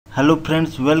Hello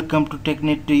friends, welcome to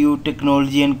TechNet to you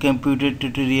technology and computer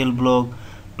tutorial blog.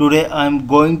 Today I am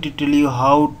going to tell you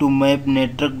how to map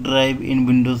network drive in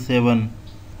Windows 7.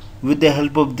 With the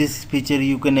help of this feature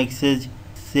you can access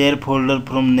share folder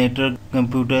from network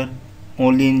computer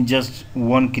only in just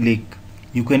one click.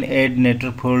 You can add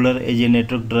network folder as a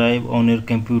network drive on your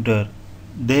computer.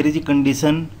 There is a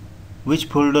condition which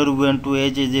folder we want to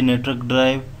add as a network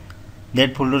drive.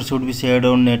 That folder should be shared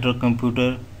on network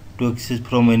computer to access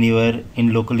from anywhere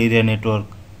in local area network.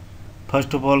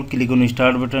 First of all, click on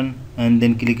start button and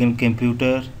then click on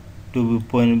computer to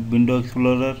open window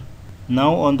explorer.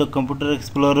 Now on the computer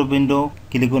explorer window,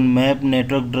 click on map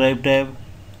network drive tab.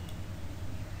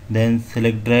 Then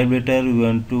select drive data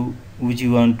which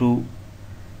you want to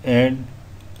add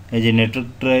as a network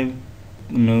drive.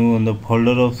 Now on the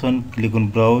folder option, click on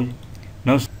browse.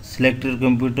 Now select your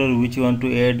computer which you want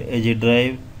to add as a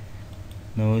drive.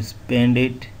 Now expand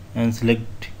it and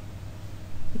select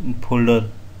folder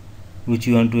which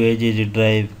you want to add as a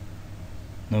drive.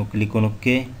 Now click on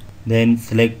OK. Then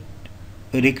select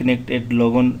reconnect at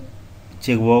logon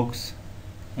checkbox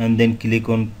and then click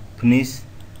on finish.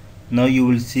 Now you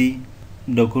will see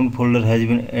document folder has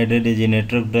been added as a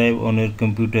network drive on your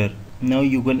computer. Now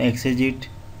you can access it,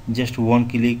 just one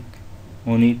click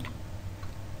on it.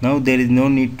 Now there is no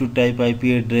need to type IP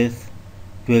address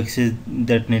to access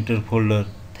that network folder.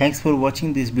 Thanks for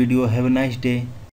watching this video. Have a nice day.